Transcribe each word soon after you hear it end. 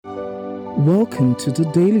Welcome to the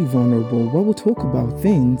Daily Vulnerable, where we'll talk about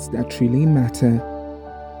things that really matter.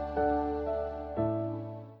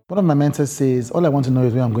 One of my mentors says, all I want to know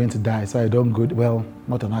is where I'm going to die, so I don't go, well,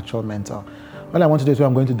 not an actual mentor. All I want to do is where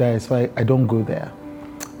I'm going to die, so I don't go there.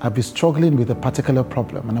 I've been struggling with a particular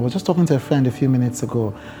problem, and I was just talking to a friend a few minutes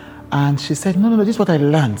ago, and she said, no, this is what I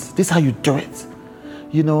learned. This is how you do it.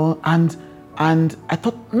 And I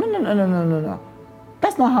thought, no.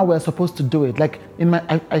 That's not how we're supposed to do it. Like,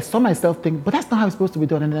 I saw myself think, but that's not how it's supposed to be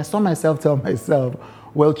done. And then I saw myself tell myself,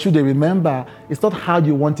 well, Chude, remember, it's not how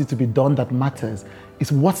you want it to be done that matters.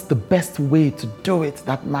 It's what's the best way to do it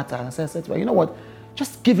that matters. And so I said, well, you know what?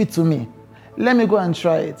 Just give it to me. Let me go and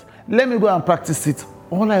try it. Let me go and practice it.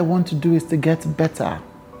 All I want to do is to get better.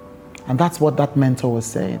 And that's what that mentor was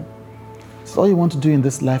saying. So all you want to do in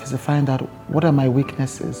this life is to find out, what are my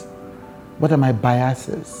weaknesses? What are my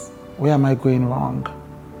biases? Where am I going wrong?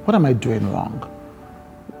 What am I doing wrong?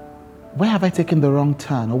 Where have I taken the wrong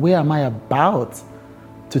turn? Or where am I about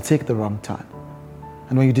to take the wrong turn?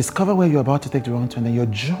 And when you discover where you're about to take the wrong turn, then your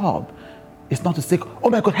job is not to say, oh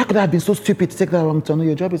my God, how could I have been so stupid to take that wrong turn? No,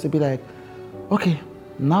 your job is to be like, okay,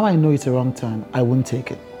 now I know it's a wrong turn, I won't take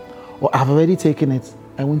it. Or I've already taken it,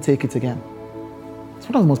 I won't take it again. It's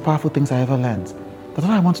one of the most powerful things I ever learned. That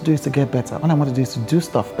all I want to do is to get better. All I want to do is to do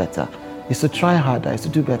stuff better. Is to try harder, is to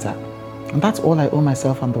do better. And that's all I owe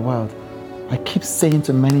myself and the world. I keep saying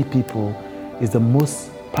to many people, is the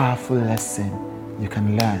most powerful lesson you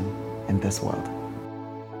can learn in this world.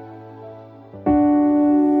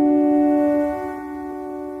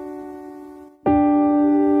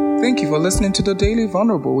 Thank you for listening to the Daily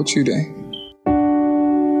Vulnerable with Chude.